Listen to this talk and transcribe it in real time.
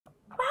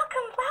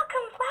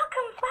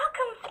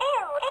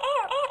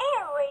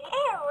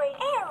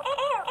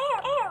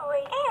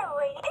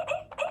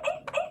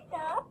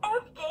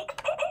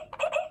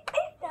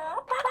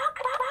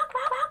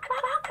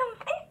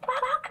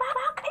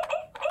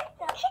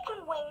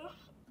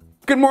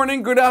Good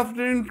morning, good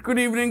afternoon, good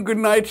evening, good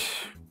night.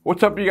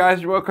 What's up, you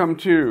guys? Welcome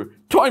to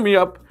Toy Me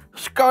Up,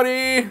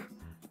 Scotty.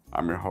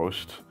 I'm your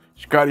host,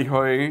 Scottie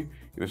Hoy.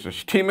 This is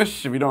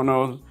Timus. If you don't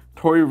know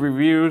toy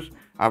reviews,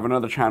 I have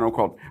another channel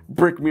called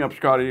Brick Me Up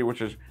Scotty,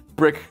 which is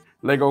brick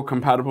Lego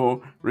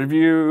compatible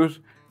reviews.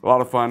 A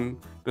lot of fun.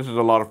 This is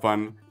a lot of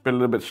fun. Been a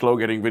little bit slow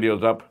getting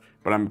videos up,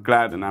 but I'm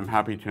glad and I'm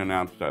happy to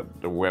announce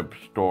that the web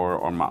store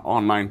or my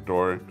online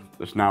store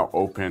is now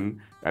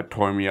open at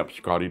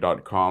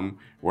toymeupscotty.com,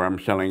 where I'm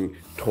selling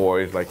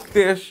toys like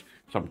this,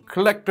 some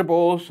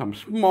collectibles, some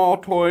small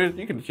toys.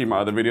 You can see my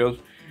other videos.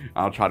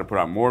 I'll try to put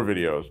out more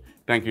videos.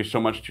 Thank you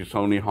so much to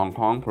Sony Hong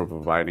Kong for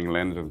providing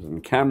lenses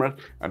and cameras.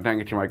 And thank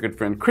you to my good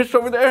friend Chris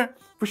over there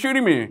for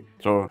shooting me.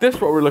 So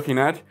this, what we're looking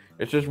at,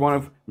 is just one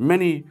of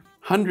many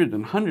hundreds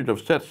and hundreds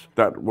of sets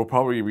that will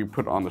probably be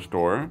put on the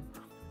store.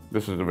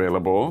 This is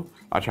available.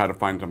 I try to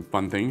find some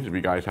fun things. If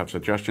you guys have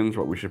suggestions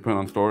what we should put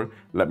on store,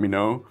 let me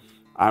know.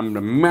 I'm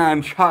the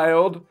man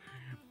child.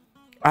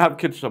 I have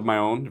kids of my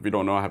own. If you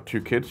don't know, I have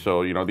 2 kids.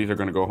 So, you know, these are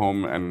going to go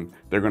home and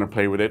they're going to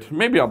play with it.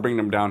 Maybe I'll bring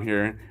them down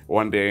here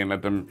one day and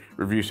let them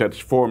review sets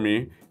for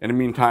me. In the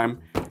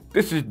meantime,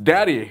 this is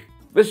Daddy.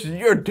 This is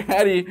your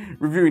daddy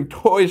reviewing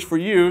toys for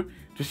you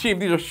to see if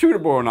these are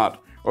suitable or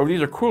not, or if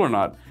these are cool or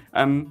not.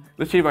 And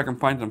let's see if I can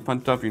find some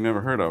fun stuff you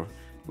never heard of,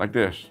 like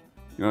this.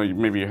 You know,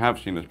 maybe you have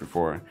seen this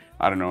before.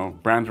 I don't know.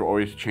 Brands will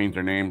always change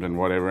their names and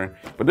whatever.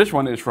 But this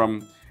one is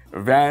from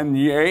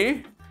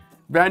Vanyeh.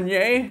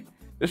 Vanyeh.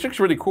 This looks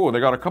really cool. They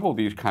got a couple of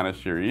these kind of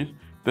series.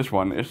 This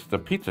one is the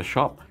Pizza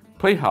Shop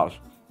Playhouse.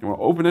 You want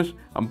to open this,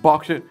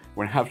 unbox it.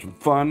 We're gonna have some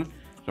fun.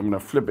 So I'm gonna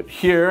flip it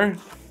here.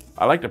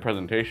 I like the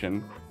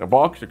presentation. The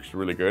box looks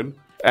really good.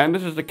 And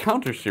this is the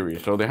Counter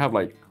series. So they have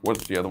like,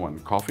 what's the other one?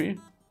 Coffee?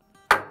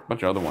 A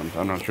bunch of other ones.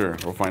 I'm not sure.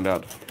 We'll find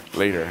out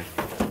later.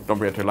 Don't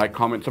forget to like,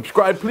 comment,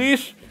 subscribe,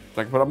 please,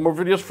 so I can put up more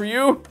videos for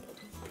you.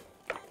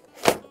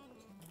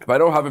 If I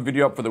don't have a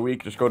video up for the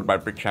week, just go to my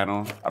brick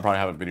channel. I probably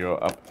have a video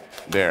up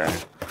there.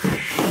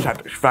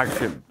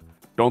 Satisfaction.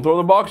 Don't throw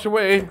the box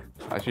away.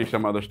 I see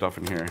some other stuff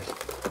in here.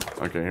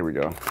 Okay, here we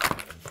go.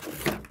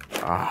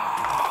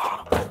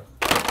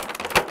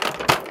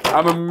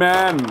 I'm a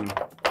man.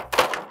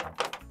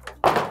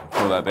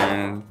 Throw that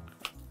there.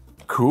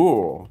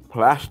 Cool.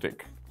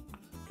 Plastic.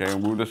 Okay,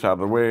 move this out of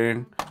the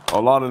way. A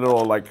lot of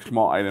little like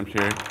small items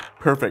here.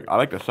 Perfect. I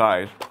like the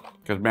size.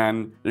 Because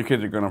man, your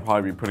kids are going to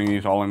probably be putting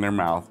these all in their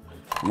mouth.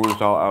 Move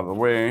this all out of the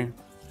way.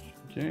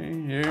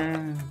 Okay,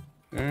 here,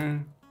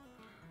 there.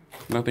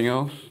 Nothing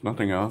else,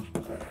 nothing else.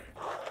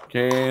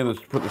 Okay,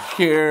 let's put this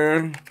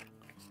here.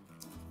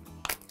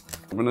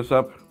 Open this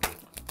up.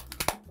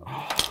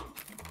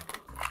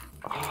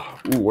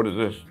 Ooh, what is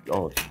this?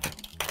 Oh,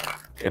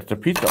 it's the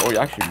pizza. Oh, you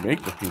actually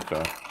make the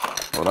pizza.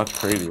 Oh, that's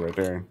crazy right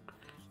there.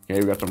 Okay,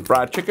 we got some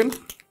fried chicken.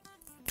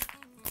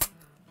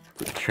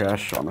 Put the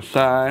trash on the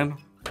side.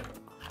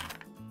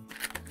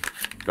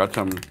 Got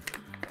some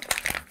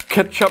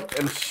ketchup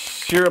and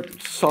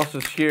syrup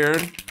sauces here.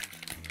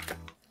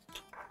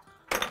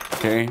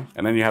 Okay,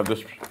 and then you have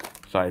this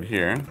side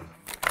here,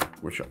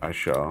 which I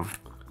shall.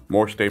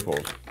 More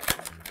staples.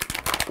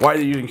 Why are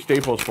you using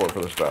staples for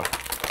this stuff?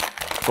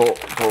 Go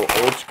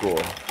old school.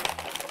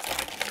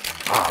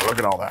 Ah, look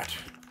at all that.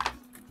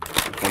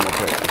 One more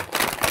plate.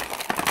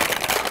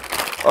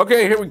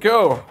 Okay, here we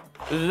go.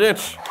 This is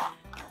it.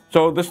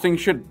 So this thing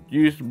should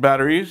use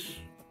batteries.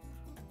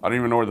 I don't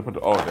even know where to put the,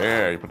 oh,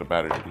 there, you put the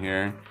batteries in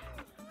here.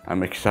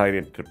 I'm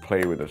excited to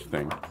play with this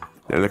thing.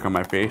 There, look on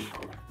my face.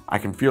 I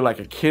can feel like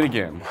a kid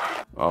again.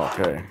 Oh,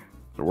 okay.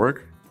 Does it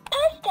work?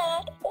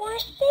 Pasta or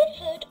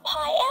seafood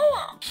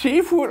paella.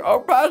 Seafood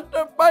or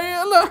pasta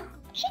paella.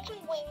 Chicken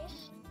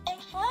wings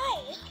and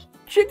fries.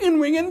 Chicken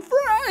wing and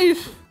fries.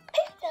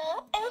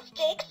 Pizza and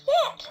steak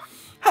set.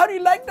 How do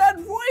you like that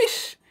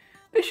voice?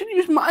 They should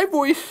use my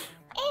voice.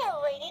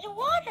 Aerated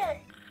water.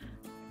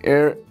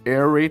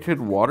 Aerated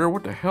water?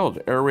 What the hell is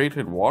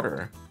aerated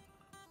water?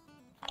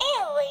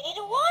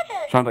 Aerated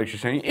water. Sounds like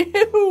she's saying,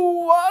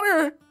 ew,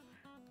 water.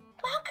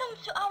 Welcome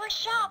to our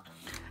shop.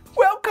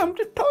 Welcome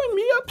to Toy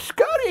Me Up,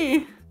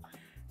 Scotty.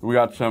 We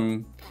got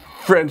some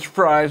French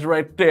fries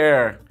right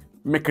there.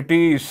 Mickey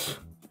D's.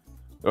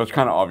 It was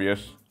kind of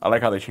obvious. I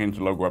like how they changed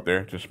the logo up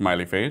there to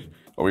smiley face.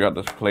 Oh, we got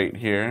this plate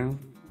here.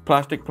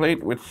 Plastic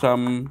plate with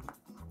some...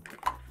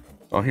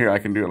 Oh, here, I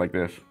can do it like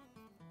this.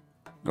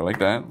 Go like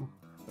that.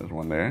 There's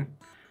one there.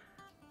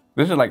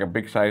 This is like a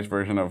big size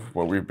version of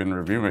what we've been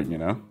reviewing, you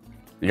know?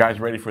 You guys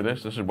ready for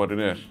this? This is what it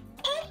is.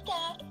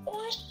 Pasta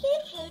or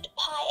seafood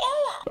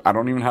paella. I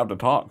don't even have to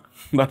talk.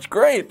 That's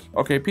great.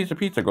 Okay, piece of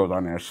pizza goes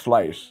on there,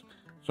 slice.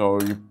 So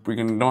we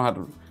can don't have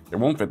to, it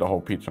won't fit the whole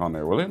pizza on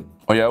there, will it?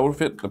 Oh yeah, it will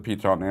fit the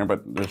pizza on there,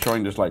 but they're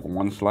showing just like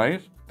one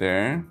slice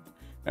there.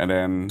 And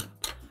then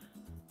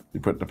you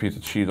put the piece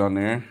of cheese on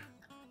there.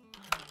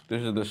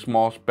 This is the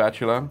small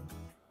spatula.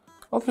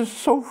 Oh, this is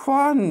so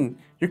fun.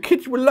 Your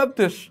kids will love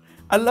this.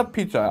 I love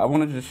pizza. I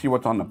wanted to see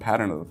what's on the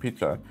pattern of the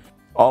pizza.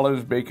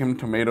 Olives, bacon,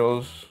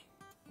 tomatoes.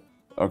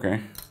 Okay.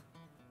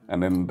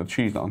 And then the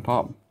cheese on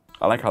top.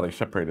 I like how they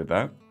separated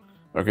that.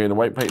 Okay, the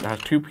white plate has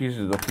 2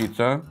 pieces of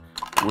pizza.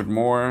 with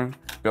more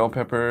bell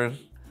peppers,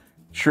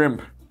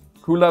 shrimp.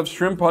 Who loves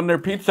shrimp on their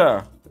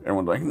pizza?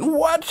 Everyone's like,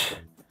 what?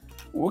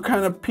 What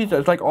kind of pizza?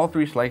 It's like all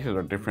 3 slices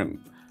are different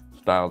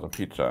styles of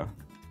pizza.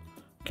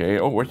 Okay,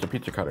 oh, where's the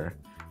pizza cutter?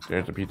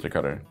 There's the pizza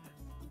cutter.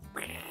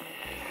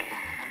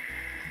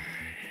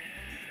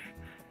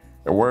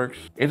 It works.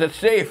 Is it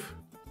safe?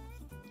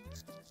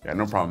 Yeah,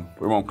 no problem.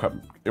 It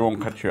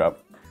won't cut you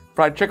up.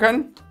 Fried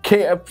chicken,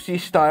 KFC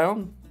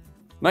style.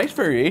 Nice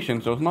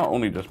variation, so it's not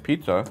only just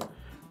pizza.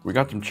 We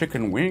got some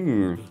chicken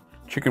wings.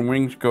 Chicken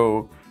wings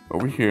go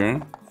over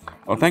here.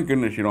 Oh, thank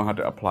goodness you don't have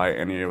to apply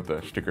any of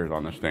the stickers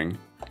on this thing.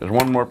 There's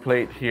one more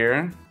plate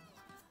here,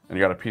 and you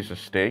got a piece of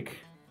steak.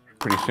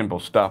 Pretty simple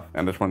stuff.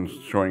 And this one's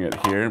showing it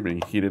here,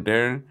 being heated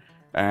there.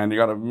 And you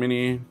got a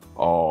mini,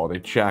 oh, they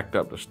jacked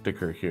up the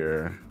sticker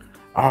here.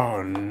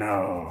 Oh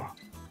no.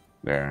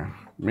 There,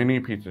 mini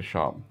pizza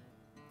shop.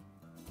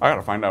 I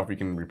gotta find out if we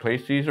can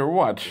replace these or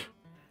what.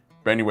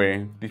 But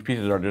anyway, these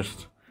pieces are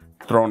just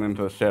thrown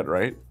into the set,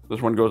 right?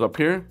 This one goes up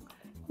here.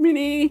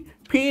 Mini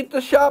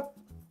pizza shop.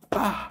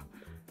 Ah.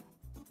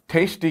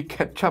 Tasty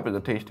ketchup, is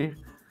it tasty?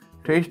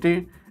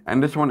 Tasty.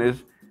 And this one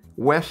is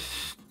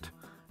Western.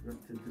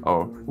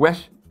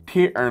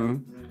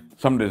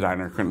 Some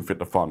designer couldn't fit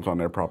the fonts on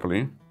there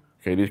properly.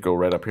 Okay, these go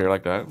right up here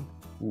like that.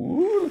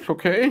 Ooh, looks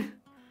okay.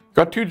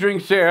 Got 2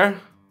 drinks there.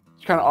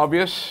 It's kind of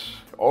obvious.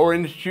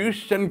 Orange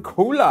juice and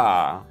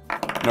cola.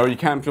 No, you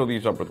can't fill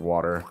these up with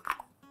water.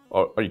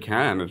 Oh, you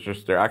can. It's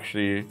just they're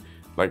actually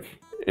like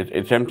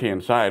it's empty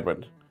inside,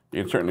 but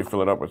you can certainly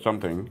fill it up with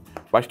something.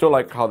 But I still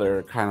like how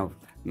they're kind of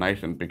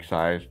nice and big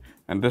size.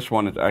 And this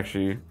one is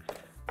actually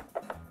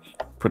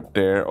put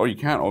there. Oh, you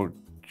can't. Oh,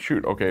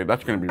 shoot. Okay,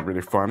 that's gonna be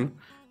really fun.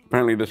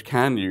 Apparently, this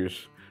can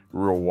use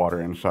real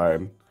water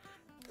inside.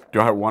 Do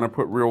I want to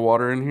put real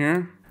water in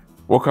here?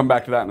 We'll come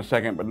back to that in a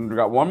second. But we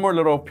got one more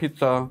little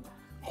pizza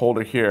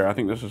holder here. I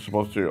think this is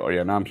supposed to, oh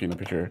yeah, now I'm seeing the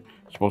picture.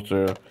 It's supposed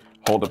to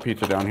hold the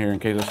pizza down here in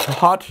case it's too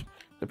hot.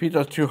 The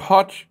pizza's too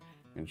hot.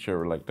 And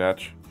sure, like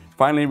that.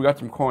 Finally, we got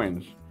some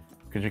coins.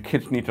 Because your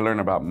kids need to learn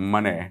about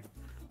money.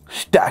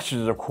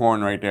 Stashes of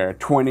coin right there.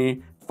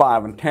 20,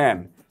 5, and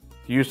 10.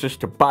 Use this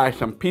to buy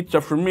some pizza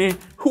for me.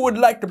 Who would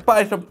like to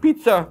buy some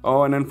pizza?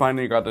 Oh, and then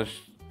finally you got this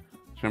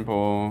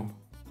simple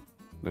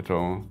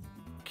little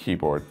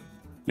keyboard.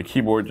 The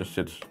keyboard just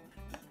sits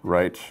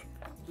right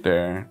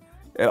there.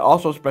 It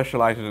also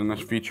specializes in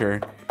this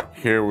feature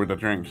here with the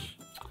drinks.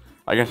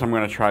 I guess I'm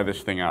gonna try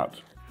this thing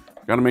out.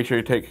 You gotta make sure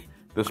you take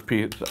this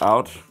piece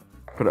out,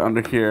 put it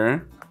under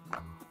here.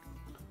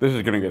 This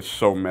is gonna get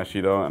so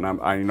messy though, and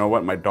I you know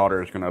what? My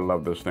daughter is gonna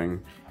love this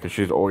thing because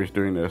she's always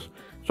doing this.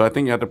 So I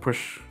think you have to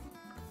push,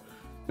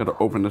 you have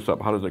to open this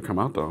up. How does it come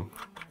out though?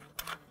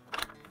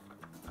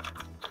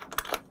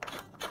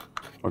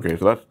 Okay,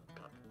 so that's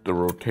the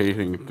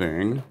rotating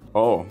thing.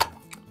 Oh,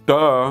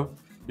 duh.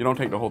 You don't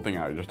take the whole thing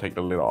out, you just take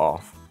the lid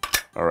off.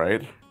 All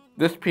right.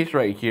 This piece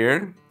right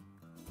here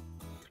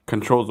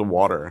controls the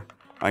water.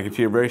 I can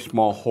see a very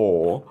small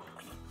hole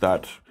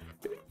that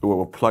it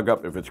will plug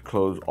up if it's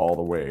closed all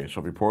the way. So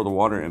if we pour the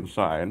water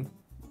inside,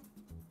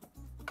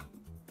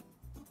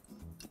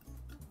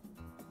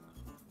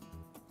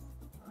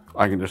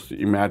 I can just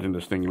imagine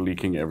this thing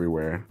leaking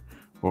everywhere.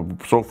 Well,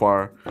 so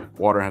far,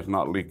 water has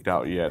not leaked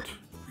out yet.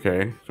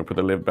 Okay, so put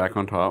the lid back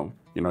on top.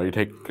 You know, you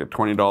take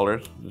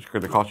 $20, it's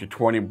gonna cost you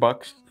 20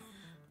 bucks.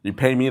 You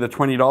pay me the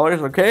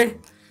 $20, okay?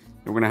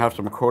 We're gonna have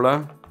some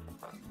cola.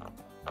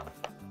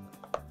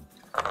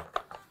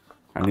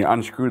 And you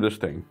unscrew this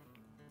thing.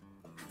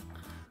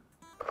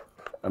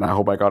 And I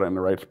hope I got it in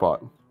the right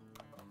spot.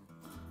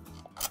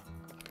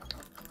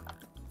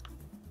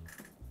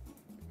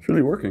 It's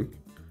really working.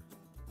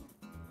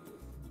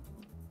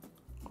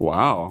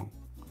 Wow.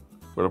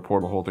 We're gonna pour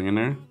the whole thing in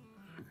there.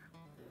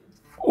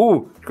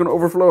 Ooh, it's gonna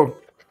overflow.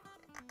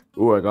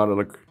 Ooh, I got it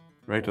like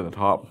right to the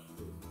top.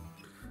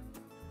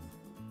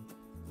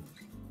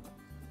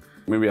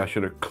 Maybe I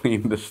should have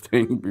cleaned this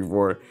thing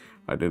before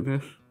I did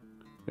this.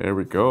 There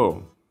we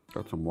go.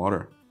 Got some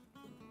water.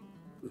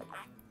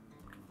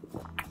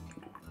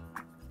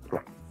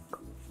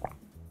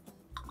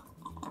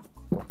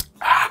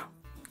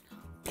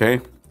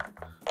 Okay,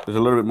 there's a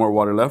little bit more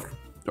water left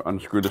to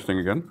unscrew this thing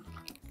again.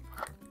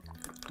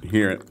 You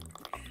hear it.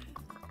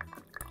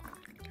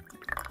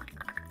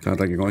 Sounds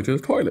like you're going to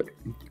the toilet.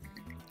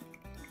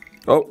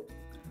 Oh,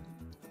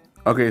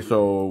 okay,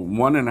 so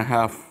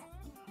 1.5.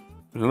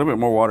 There's a little bit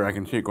more water. I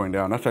can see it going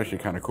down. That's actually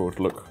kind of cool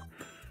to look.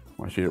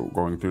 I see it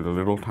going through the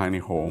little tiny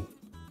hole.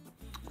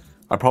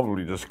 I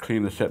probably just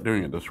clean the set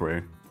doing it this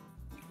way.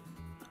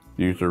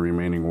 Use the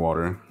remaining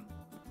water.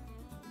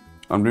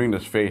 I'm doing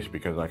this face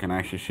because I can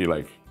actually see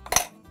like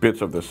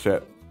bits of the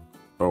set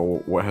or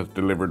what has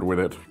delivered with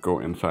it go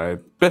inside.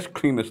 Best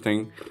clean this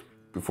thing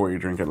before you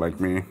drink it like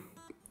me.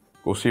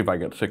 We'll see if I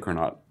get sick or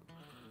not.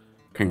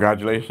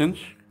 Congratulations,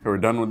 we're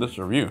done with this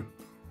review.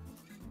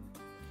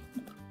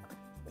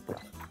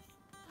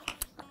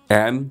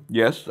 And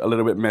yes, a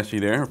little bit messy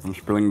there from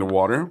spilling the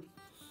water.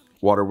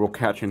 Water will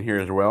catch in here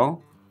as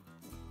well.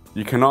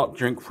 You cannot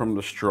drink from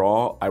the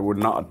straw. I would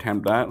not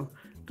attempt that.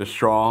 The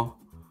straw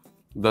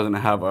doesn't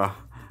have a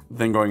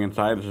thing going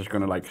inside. It's just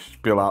gonna like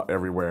spill out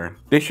everywhere.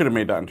 They should have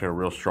made that into a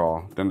real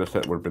straw. Then the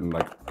set would have been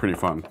like pretty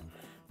fun.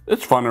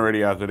 It's fun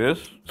already as it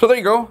is. So there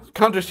you go.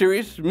 Counter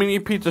Series mini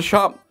pizza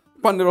shop.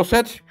 Fun little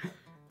set.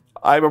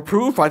 I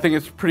approve. I think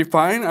it's pretty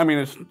fine. I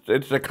mean,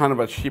 it's a kind of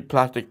a cheap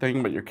plastic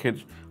thing, but your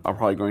kids are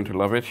probably going to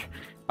love it.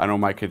 I know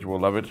my kids will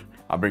love it.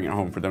 I'll bring it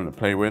home for them to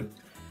play with.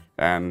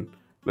 And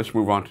let's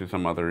move on to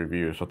some other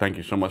reviews. So thank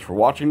you so much for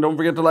watching. Don't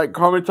forget to like,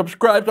 comment,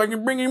 subscribe so I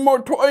can bring you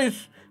more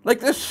toys like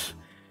this.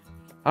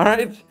 All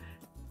right?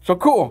 So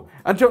cool.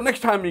 Until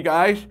next time, you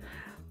guys.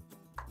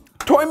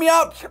 Toy me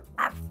out.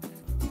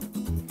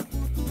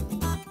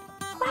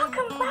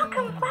 Welcome,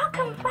 welcome,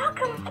 welcome,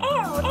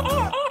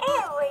 welcome.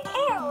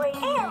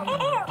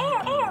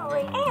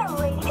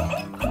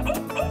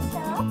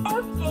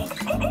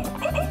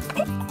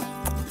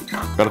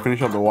 Gotta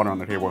finish up the water on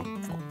the table.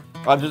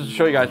 Just to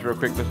show you guys real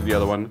quick, this is the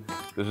other one.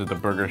 This is the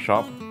burger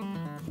shop.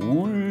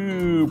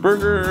 Ooh,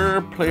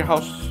 burger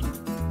playhouse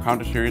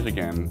counter series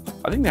again.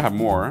 I think they have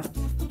more.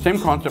 Same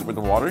concept with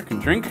the water, you can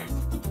drink.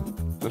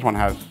 This one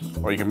has,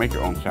 or you can make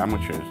your own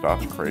sandwiches.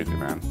 That's crazy,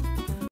 man.